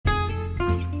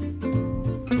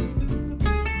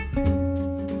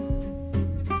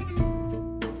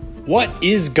What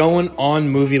is going on,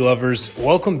 movie lovers?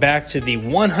 Welcome back to the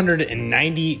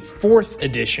 194th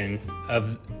edition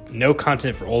of No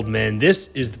Content for Old Men. This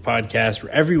is the podcast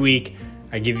where every week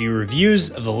I give you reviews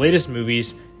of the latest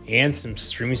movies and some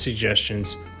streaming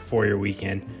suggestions for your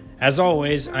weekend. As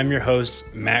always, I'm your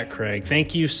host, Matt Craig.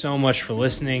 Thank you so much for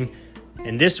listening.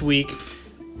 And this week,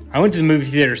 I went to the movie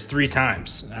theaters 3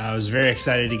 times. I was very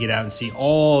excited to get out and see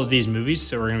all of these movies,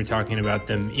 so we're going to be talking about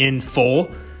them in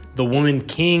full. The Woman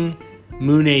King,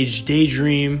 Moonage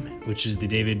Daydream, which is the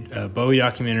David Bowie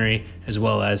documentary, as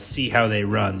well as See How They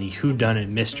Run, the whodunit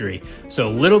mystery. So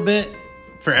a little bit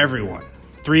for everyone.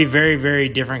 3 very, very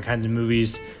different kinds of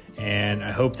movies, and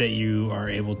I hope that you are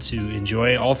able to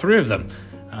enjoy all 3 of them.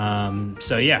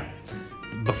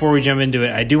 Before we jump into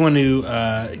it, I do want to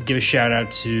give a shout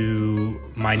out to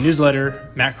my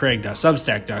newsletter,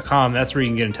 mattcraig.substack.com. That's where you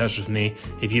can get in touch with me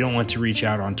if you don't want to reach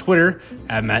out on Twitter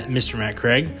at Mr. Matt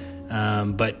Craig.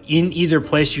 But in either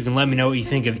place, you can let me know what you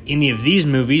think of any of these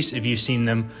movies, if you've seen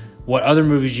them, what other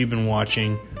movies you've been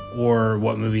watching, or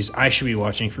what movies I should be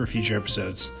watching for future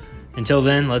episodes. Until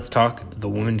then, let's talk The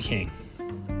Woman King.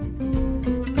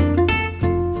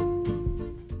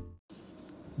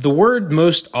 The word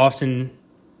most often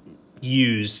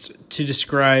used to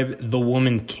describe The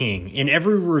Woman King in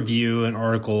every review and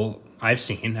article I've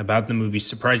seen about the movie's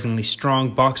surprisingly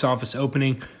strong box office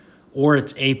opening or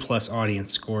its A+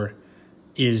 audience score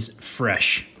is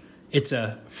fresh. It's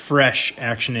a fresh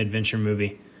action-adventure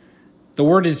movie. The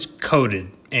word is coded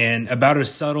and about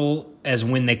as subtle as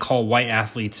when they call white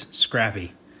athletes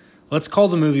scrappy. Let's call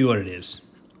the movie what it is: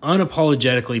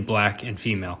 unapologetically black and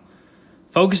female.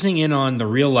 Focusing in on the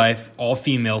real-life,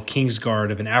 all-female King's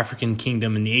Guard of an African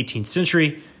kingdom in the 18th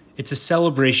century, it's a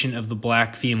celebration of the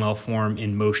black female form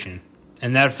in motion.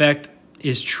 And that effect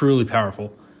is truly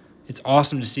powerful. It's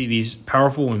awesome to see these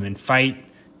powerful women fight,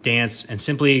 dance, and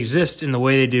simply exist in the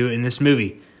way they do in this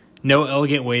movie. No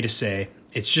elegant way to say,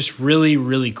 it's just really,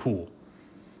 really cool.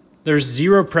 There's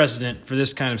zero precedent for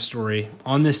this kind of story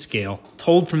on this scale,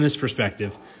 told from this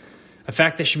perspective, a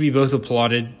fact that should be both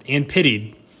applauded and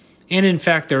pitied. And in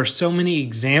fact, there are so many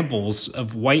examples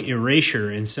of white erasure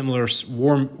in similar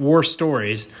war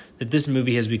stories that this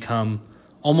movie has become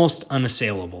almost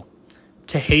unassailable.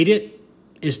 To hate it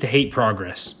is to hate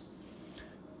progress.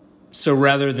 So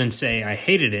rather than say I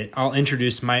hated it, I'll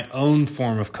introduce my own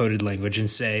form of coded language and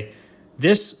say,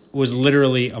 this was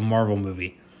literally a Marvel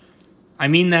movie. I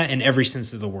mean that in every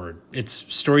sense of the word. Its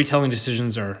storytelling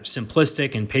decisions are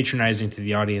simplistic and patronizing to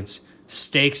the audience.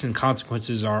 Stakes and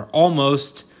consequences are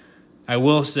almost, I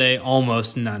will say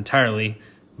almost, not entirely,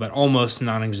 but almost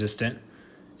non-existent.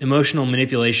 Emotional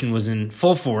manipulation was in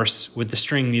full force with the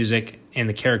string music and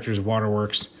the characters'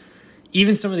 waterworks.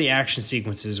 Even some of the action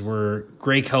sequences were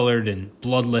gray-colored and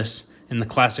bloodless in the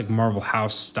classic Marvel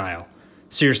House style.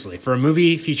 Seriously, for a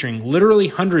movie featuring literally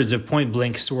hundreds of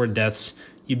point-blank sword deaths,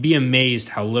 you'd be amazed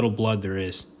how little blood there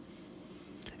is.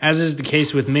 As is the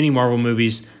case with many Marvel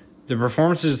movies, the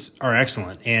performances are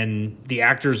excellent and the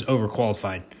actors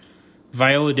overqualified.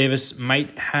 Viola Davis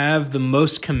might have the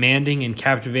most commanding and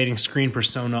captivating screen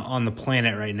persona on the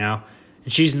planet right now,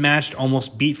 and she's matched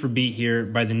almost beat for beat here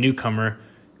by the newcomer,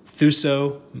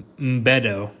 Thuso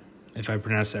Mbedo, if I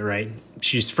pronounce that right.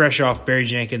 She's fresh off Barry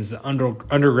Jenkins' The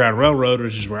Underground Railroad,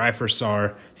 which is where I first saw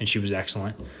her, and she was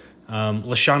excellent.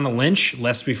 Lashana Lynch,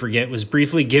 lest we forget, was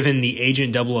briefly given the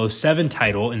Agent 007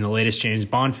 title in the latest James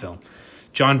Bond film.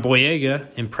 John Boyega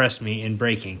impressed me in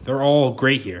Breaking. They're all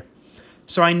great here.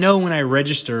 So I know when I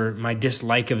register my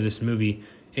dislike of this movie,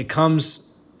 it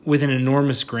comes with an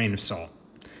enormous grain of salt,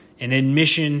 an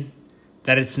admission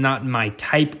that it's not my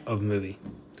type of movie.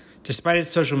 Despite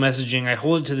its social messaging, I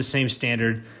hold it to the same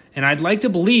standard, and I'd like to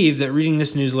believe that reading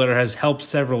this newsletter has helped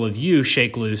several of you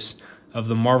shake loose of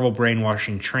the Marvel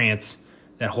brainwashing trance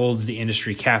that holds the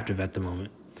industry captive at the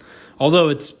moment, although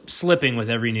it's slipping with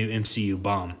every new MCU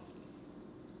bomb.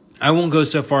 I won't go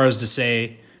so far as to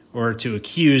say or to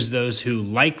accuse those who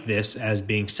like this as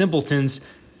being simpletons.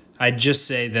 I'd just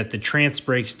say that the trance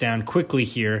breaks down quickly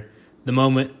here the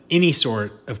moment any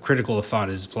sort of critical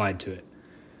thought is applied to it.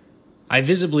 I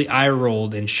visibly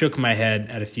eye-rolled and shook my head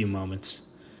at a few moments.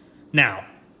 Now,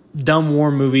 dumb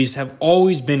war movies have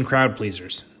always been crowd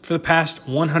pleasers. For the past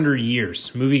 100 years,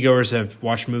 moviegoers have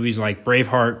watched movies like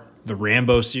Braveheart, the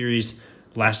Rambo series,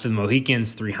 Last of the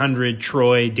Mohicans, 300,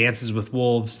 Troy, Dances with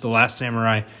Wolves, The Last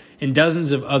Samurai, and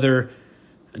dozens of others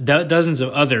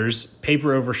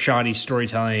paper over shoddy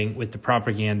storytelling with the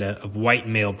propaganda of white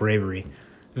male bravery.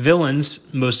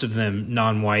 Villains, most of them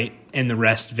non-white and the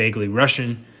rest vaguely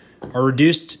Russian, are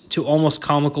reduced to almost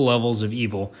comical levels of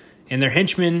evil, and their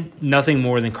henchmen nothing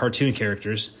more than cartoon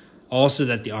characters, also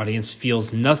that the audience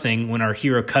feels nothing when our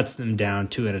hero cuts them down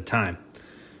two at a time.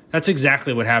 That's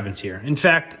exactly what happens here. In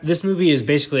fact, this movie is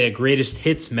basically a greatest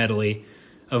hits medley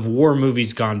of war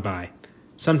movies gone by,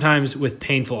 sometimes with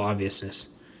painful obviousness.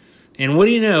 And what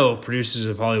do you know, producers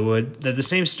of Hollywood, that the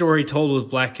same story told with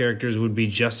black characters would be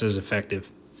just as effective.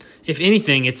 If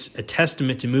anything, it's a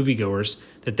testament to moviegoers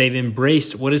that they've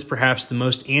embraced what is perhaps the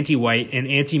most anti-white and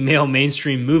anti-male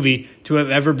mainstream movie to have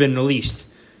ever been released.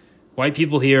 White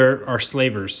people here are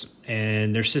slavers,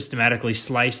 and they're systematically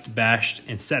sliced, bashed,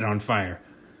 and set on fire.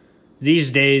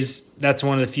 These days, that's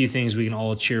one of the few things we can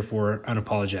all cheer for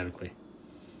unapologetically.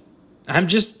 I'm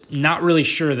just not really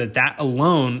sure that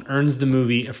alone earns the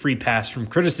movie a free pass from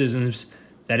criticisms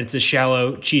that it's a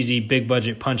shallow, cheesy,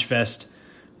 big-budget punch fest,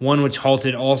 one which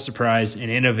halted all surprise and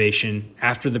innovation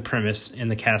after the premise and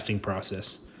the casting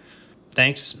process.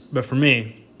 Thanks, but for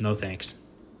me, no thanks.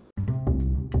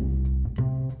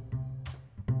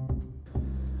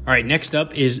 All right, next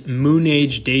up is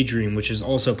Moonage Daydream, which is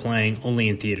also playing only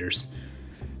in theaters.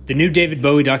 The new David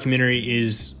Bowie documentary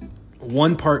is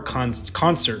one part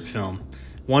concert film,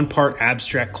 one part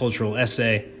abstract cultural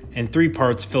essay, and 3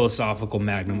 parts philosophical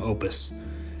magnum opus.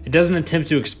 It doesn't attempt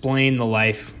to explain the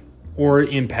life or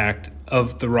impact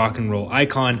of the rock and roll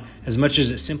icon as much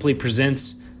as it simply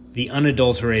presents the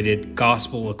unadulterated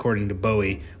gospel according to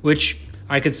Bowie, which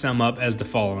I could sum up as the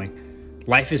following: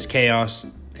 life is chaos,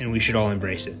 and we should all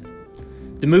embrace it.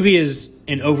 The movie is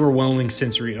an overwhelming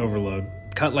sensory overload,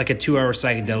 cut like a 2-hour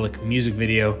psychedelic music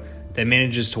video that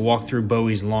manages to walk through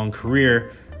Bowie's long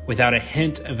career without a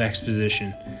hint of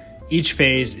exposition. Each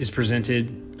phase is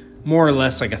presented more or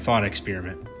less like a thought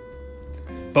experiment.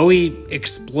 Bowie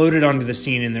exploded onto the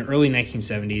scene in the early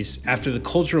 1970s after the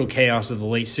cultural chaos of the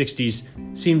late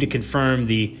 60s seemed to confirm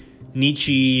the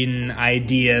Nietzschean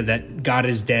idea that God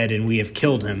is dead and we have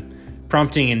killed him,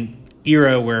 prompting an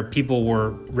era where people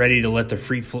were ready to let the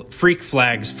freak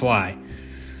flags fly.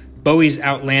 Bowie's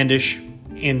outlandish,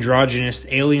 androgynous,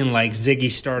 alien-like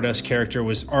Ziggy Stardust character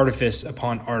was artifice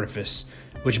upon artifice,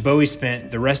 which Bowie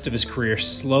spent the rest of his career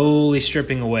slowly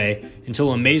stripping away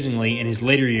until, amazingly, in his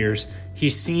later years, he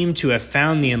seemed to have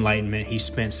found the enlightenment he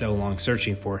spent so long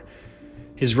searching for.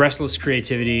 His restless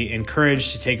creativity and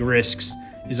courage to take risks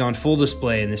is on full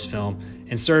display in this film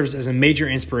and serves as a major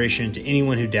inspiration to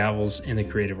anyone who dabbles in the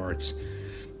creative arts.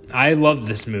 I loved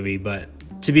this movie, but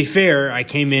to be fair, I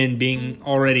came in being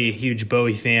already a huge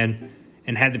Bowie fan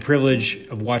and had the privilege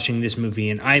of watching this movie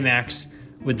in IMAX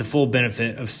with the full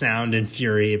benefit of sound and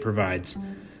fury it provides.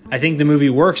 I think the movie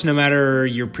works no matter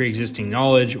your pre-existing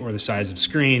knowledge or the size of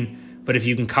screen, but if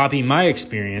you can copy my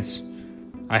experience,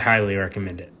 I highly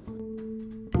recommend it.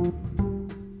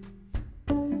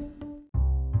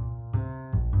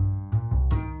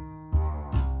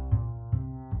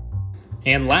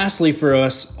 And lastly for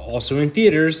us, also in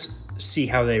theaters, See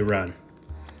How They Run.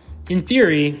 In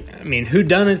theory,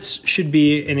 whodunits should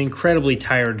be an incredibly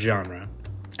tired genre.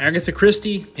 Agatha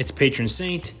Christie, its patron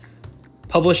saint,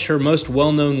 published her most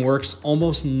well-known works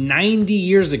almost 90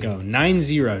 years ago.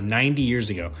 90 years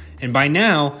ago. And by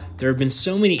now, there have been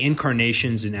so many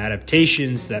incarnations and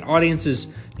adaptations that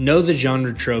audiences know the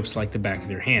genre tropes like the back of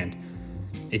their hand.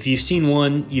 If you've seen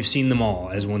one, you've seen them all,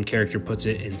 as one character puts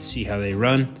it in See How They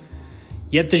Run.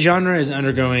 Yet the genre is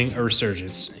undergoing a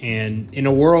resurgence, and in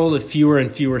a world of fewer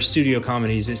and fewer studio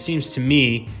comedies, it seems to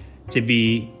me to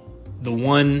be the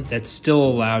one that's still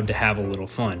allowed to have a little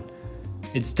fun.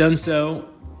 It's done so,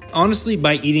 honestly,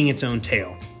 by eating its own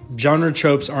tail. Genre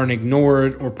tropes aren't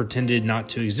ignored or pretended not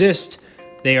to exist,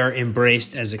 they are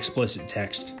embraced as explicit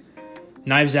text.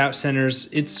 Knives Out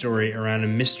centers its story around a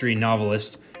mystery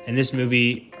novelist, and this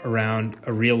movie around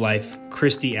a real-life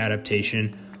Christie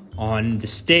adaptation on the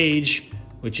stage,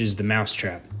 which is The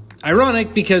Mousetrap.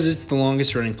 Ironic because it's the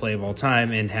longest running play of all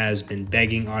time and has been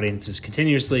begging audiences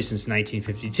continuously since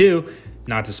 1952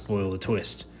 not to spoil the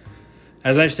twist.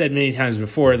 As I've said many times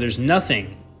before, there's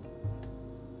nothing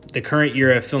the current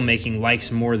era of filmmaking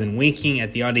likes more than winking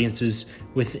at the audiences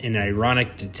with an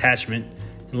ironic detachment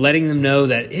and letting them know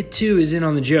that it too is in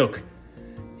on the joke.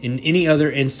 In any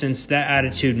other instance, that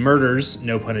attitude murders,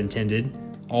 no pun intended,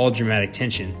 all dramatic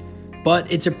tension.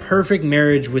 But it's a perfect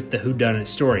marriage with the whodunit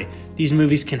story. These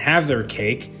movies can have their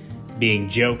cake, being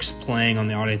jokes playing on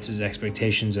the audience's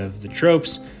expectations of the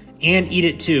tropes, and eat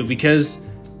it too, because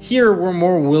here we're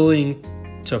more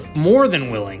than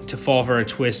willing to fall for a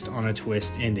twist on a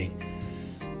twist ending.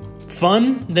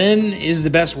 Fun, then, is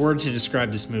the best word to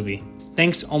describe this movie.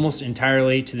 Thanks almost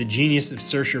entirely to the genius of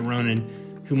Saoirse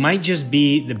Ronan, who might just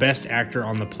be the best actor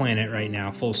on the planet right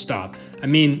now, full stop.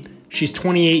 She's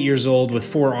 28 years old with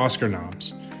 4 Oscar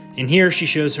noms. And here she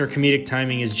shows her comedic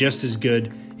timing is just as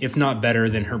good, if not better,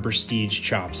 than her Prestige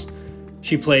chops.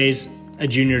 She plays a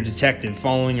junior detective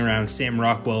following around Sam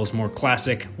Rockwell's more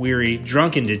classic, weary,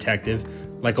 drunken detective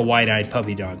like a wide-eyed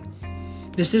puppy dog.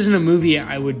 This isn't a movie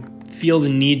I would feel the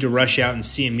need to rush out and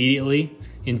see immediately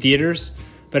in theaters,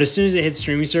 but as soon as it hits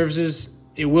streaming services,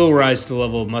 it will rise to the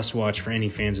level of must-watch for any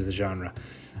fans of the genre.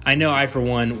 I know I, for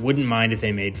one, wouldn't mind if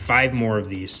they made 5 more of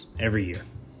these every year.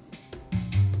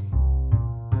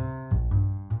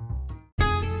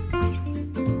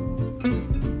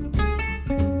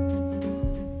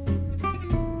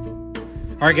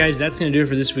 All right, guys, that's going to do it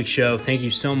for this week's show. Thank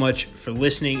you so much for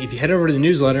listening. If you head over to the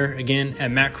newsletter, again, at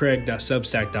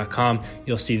mattcraig.substack.com,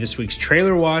 you'll see this week's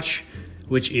trailer watch,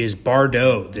 which is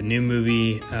Bardo, the new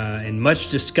movie and much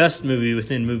discussed movie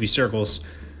within movie circles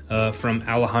from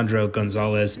Alejandro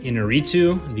Gonzalez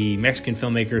Iñárritu, the Mexican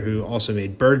filmmaker who also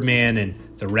made Birdman and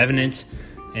The Revenant,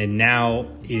 and now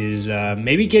is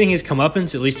maybe getting his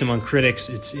comeuppance, at least among critics.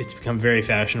 It's become very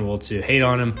fashionable to hate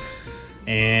on him,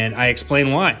 and I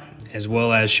explain why, as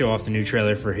well as show off the new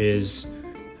trailer for his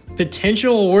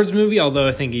potential awards movie, although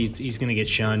I think he's going to get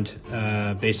shunned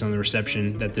based on the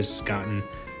reception that this has gotten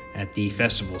at the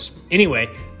festivals. Anyway,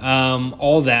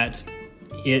 all that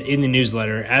in the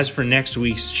newsletter. As for next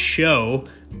week's show,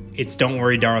 it's Don't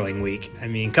Worry Darling week. I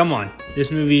mean, come on.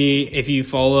 This movie, if you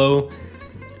follow,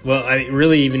 well, I mean,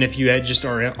 really, even if you just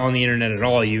are on the internet at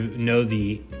all, you know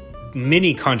the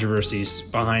many controversies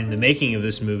behind the making of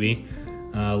this movie.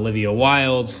 Olivia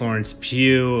Wilde, Florence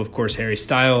Pugh, of course, Harry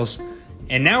Styles.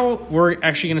 And now we're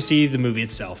actually going to see the movie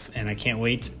itself. And I can't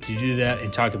wait to do that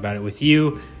and talk about it with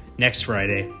you next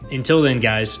Friday. Until then,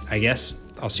 guys, I guess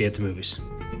I'll see you at the movies.